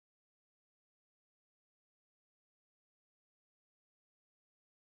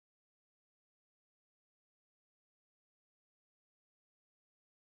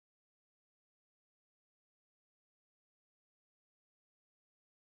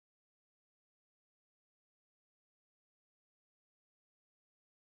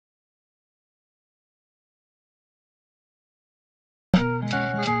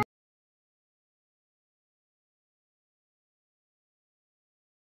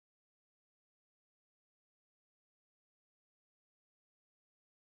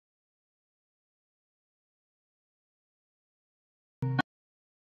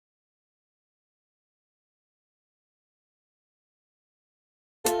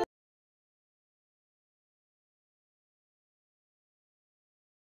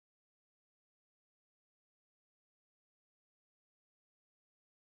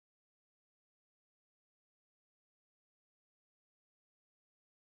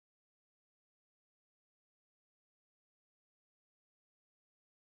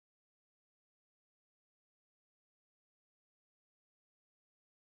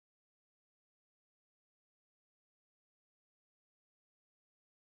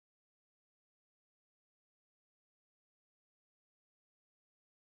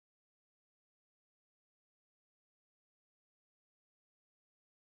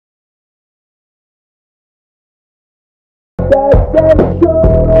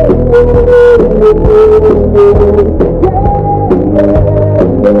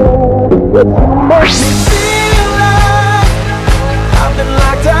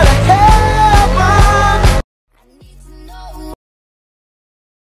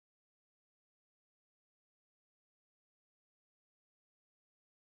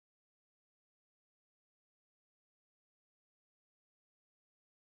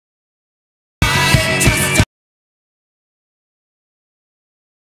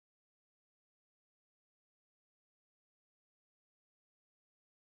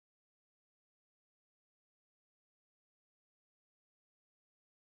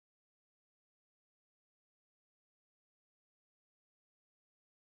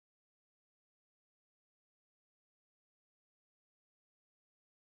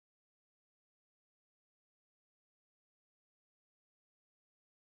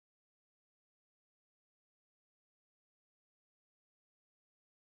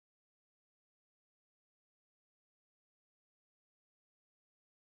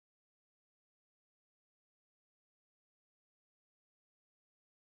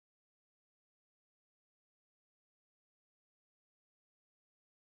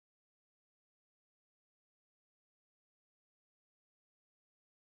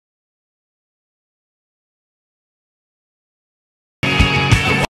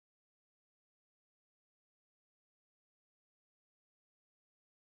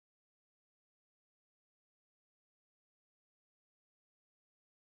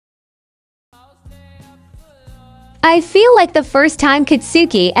I feel like the first time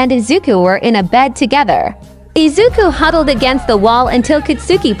Kitsuki and Izuku were in a bed together. Izuku huddled against the wall until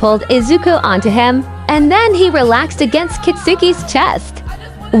Kitsuki pulled Izuku onto him, and then he relaxed against Kitsuki's chest.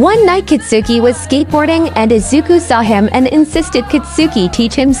 One night Kitsuki was skateboarding and Izuku saw him and insisted Kitsuki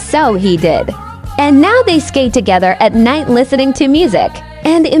teach him, so he did. And now they skate together at night listening to music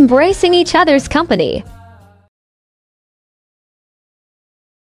and embracing each other's company.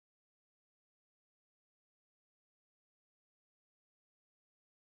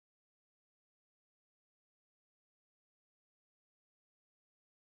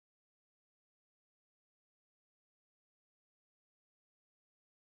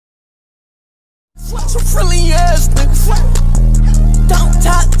 Friendly ass nigga. Don't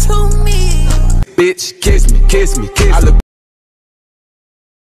talk to me. Bitch, kiss me, kiss me, kiss me.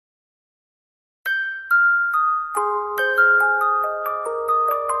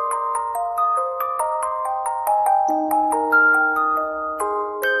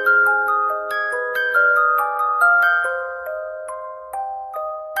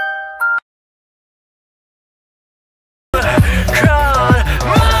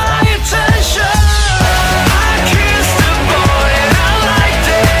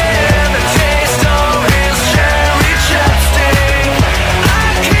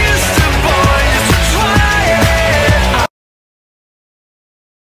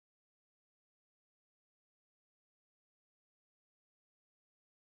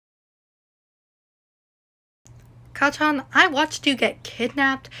 Kachan, I watched you get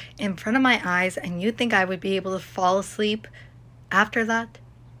kidnapped in front of my eyes and you think I would be able to fall asleep after that?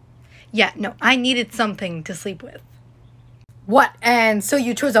 Yeah, no, I needed something to sleep with. What, and so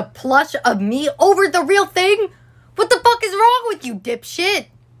you chose a plush of me over the real thing? What the fuck is wrong with you, dipshit?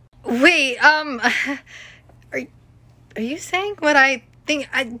 Wait, are you saying what I think?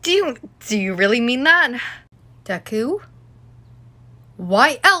 Do you really mean that? Deku?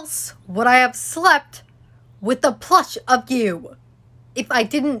 Why else would I have slept with the plush of you if I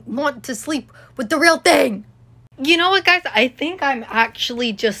didn't want to sleep with the real thing? You know what, guys? I think I'm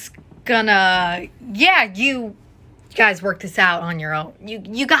actually just gonna... Yeah, you guys work this out on your own.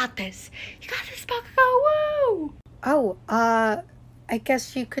 You got this. You got this, Bakugo. Woo! Oh, I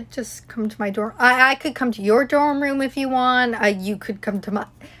guess you could just come to my dorm. I could come to your dorm room if you want. You could come to my...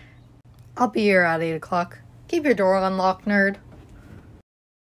 I'll be here at 8 o'clock. Keep your door unlocked, nerd.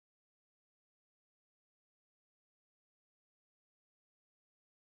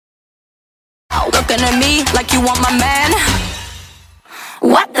 Looking at me like you want my man.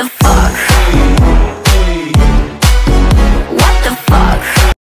 What the fuck? What the fuck?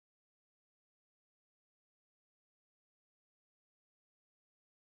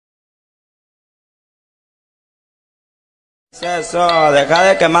 Eso, deja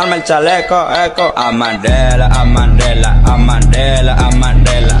de quemarme el chaleco, eco. A Mandela, a Mandela, a Mandela, a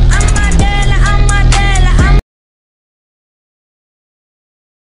Mandela.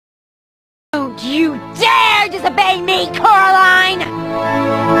 Don't you dare disobey me, Coraline!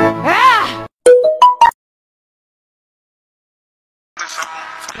 Ah!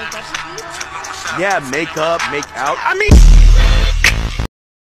 Yeah, make up, make out. I mean...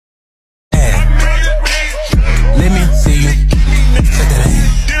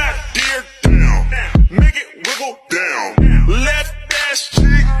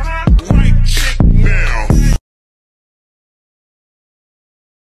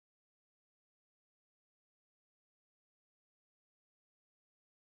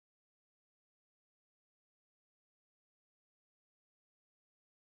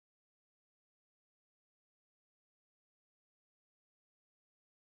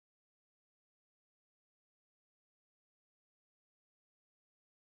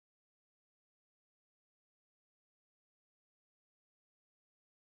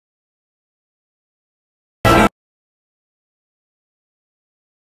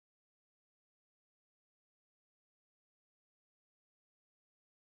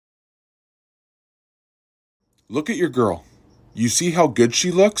 Look at your girl. You see how good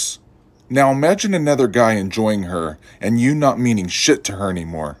she looks? Now imagine another guy enjoying her and you not meaning shit to her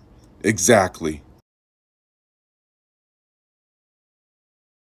anymore. Exactly.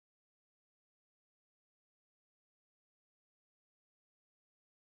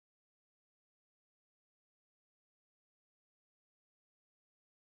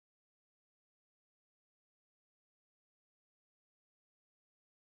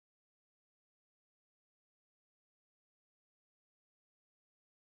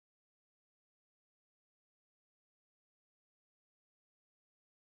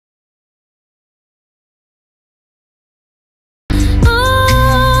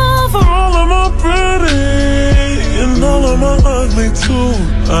 For all of my pretty and all of my ugly too,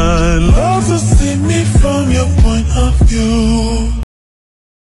 I love to see me from your point of view.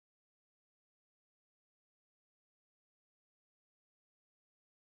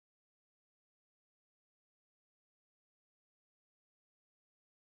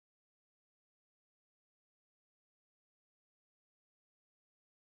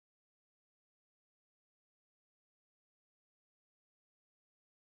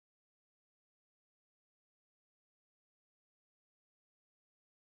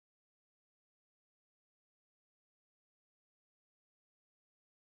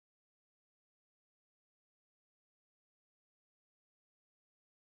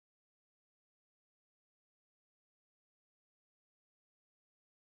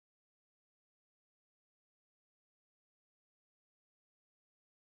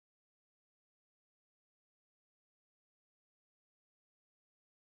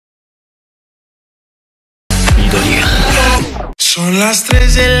 Son las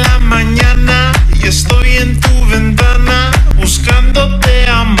 3 de la mañana y estoy en tu ventana buscándote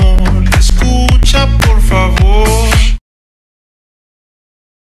amor. Escucha por favor.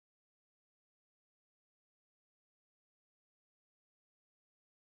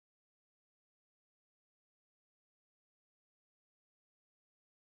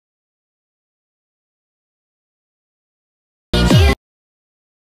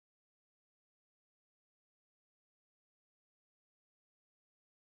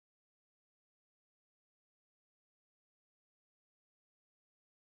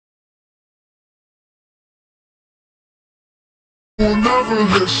 Who never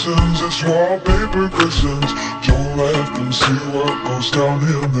listens, it's wallpaper glistens. Don't let them see what goes down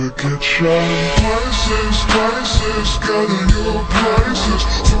in the kitchen. Prices, gather your prices.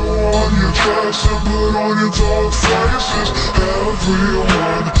 Throw on your dress and put on your dog faces.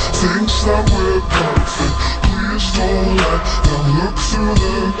 Everyone thinks that we're perfect. Please don't let them look through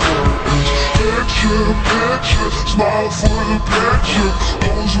the curtains. Picture, smile for the picture.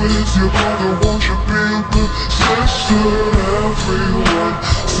 Pose with your brother, won't you be a good sister? Everyone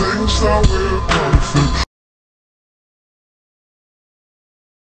thinks that we're perfect.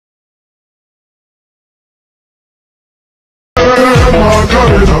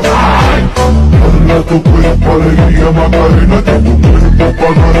 Macarena, tu cuerpo, alegría, Macarena, que tu cuerpo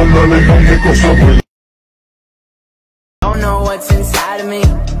para dar la alegría y cosas buenas. Don't know what's inside of me.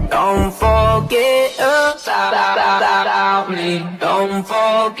 Don't forget about me. Don't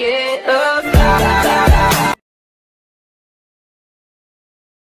forget about.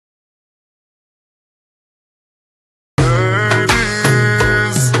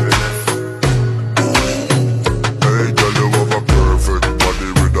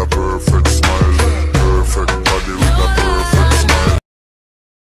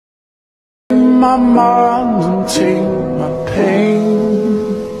 My mind and take my pain.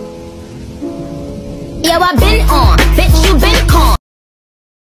 Yo, I been on, bitch, you been con.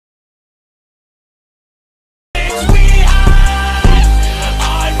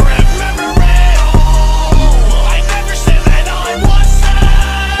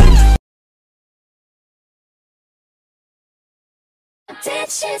 Did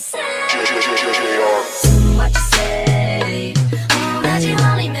she say what you say? That you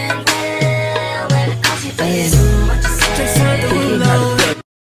only meant well when it comes to this. What you say?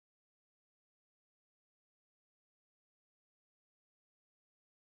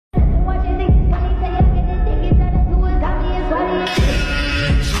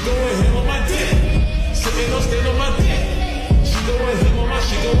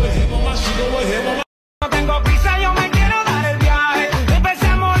 No tengo prisa, yo me quiero dar el viaje.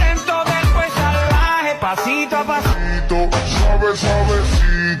 Empecemos lento, después salvaje. Pasito a pasito,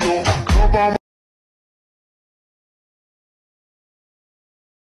 suavecito, nos vamos.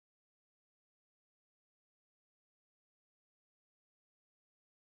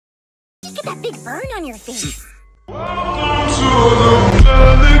 Get that big burn on your face. Welcome to the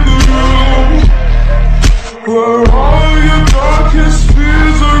belly groove. Where all your darkest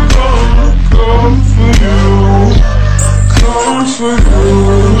fears are gonna come for you, come for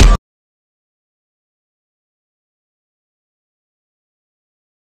you.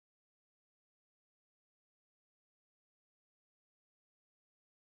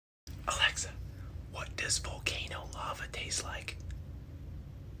 Alexa, what does volcano lava taste like?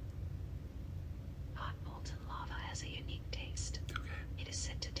 Hot molten lava has a unique taste. Okay. It is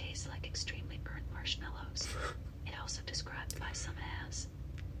said to taste like extremely burnt marshmallows. It also described by some as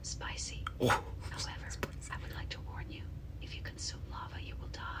spicy. Oh. However, I would like to warn you, if you consume lava, you will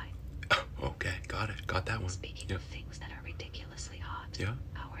die. Okay, got it. Got that one. Speaking Yeah. of things that are ridiculously hot, Yeah.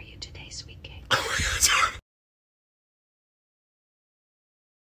 how are you today, sweet king? Oh my God.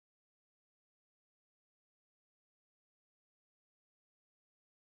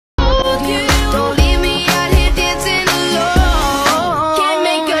 Don't leave me out here dancing alone. Can't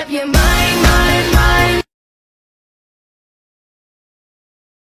make up your mind.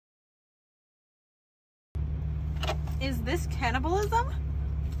 Is this cannibalism?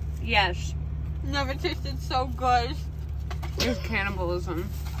 Yes, Never tasted so good. it's cannibalism.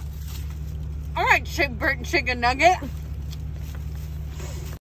 Alright, burnt chicken nugget.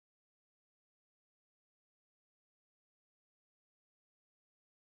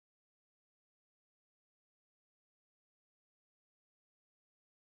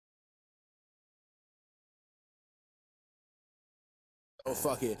 Oh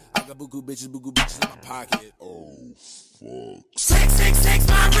fuck it, I got buku bitches in my pocket. Oh fuck. 666,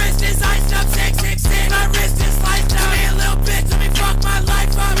 my wrist is iced up. 666, my wrist is sliced up. Hey, little bitch, let me fuck my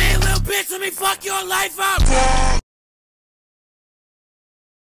life up. Hey, little bitch, let me fuck your life up.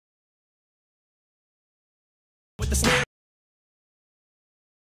 With the snare.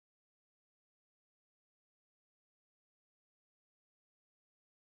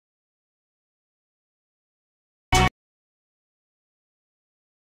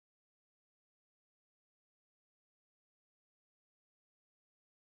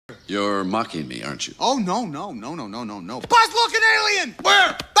 You're mocking me, aren't you? Oh no. Buzz looking alien!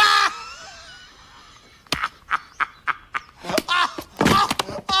 Where? Ah!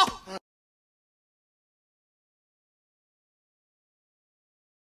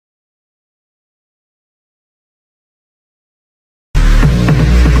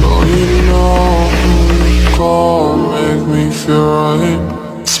 Oh, you know, can't make me feel right.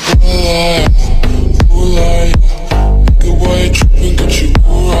 Spotlight, moonlight, get white, tripping, get you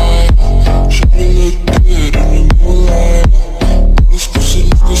right. Should me look good in the moonlight. This pussy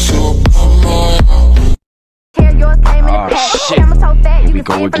looking so by mine. Oh shit, Here we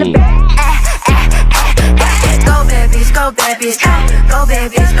go again. Go babies, go babies, go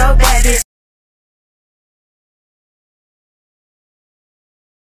babies, go babies.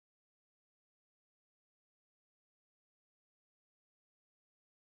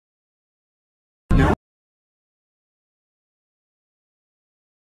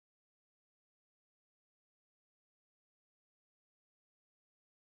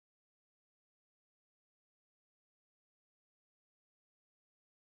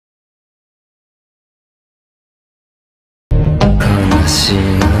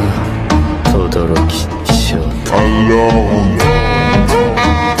 Todoroki,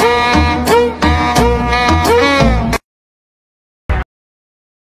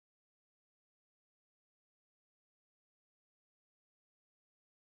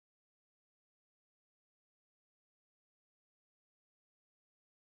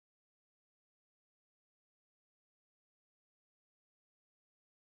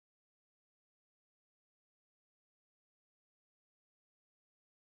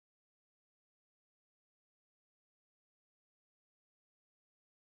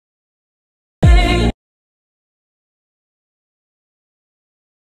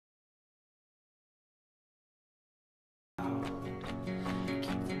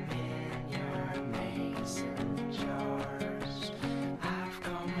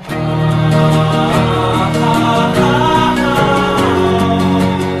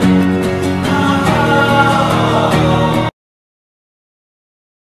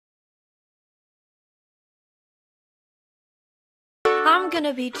 I'm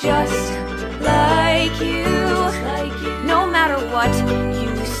gonna be just like you. No matter what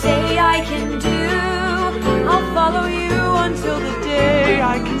you say I can do, I'll follow you until the day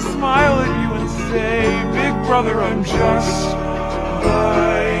I can smile at you and say, Big brother, I'm just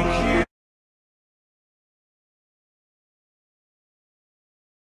like you.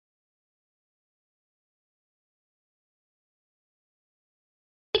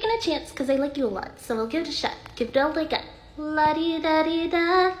 Taking a chance because I like you a lot, so we'll give it a shot. Give it all I got.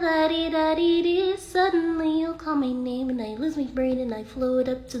 La-di-da-di-da, la-di-da-di-dee. Suddenly you call my name and I lose my brain and I float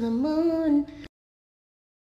up to the moon.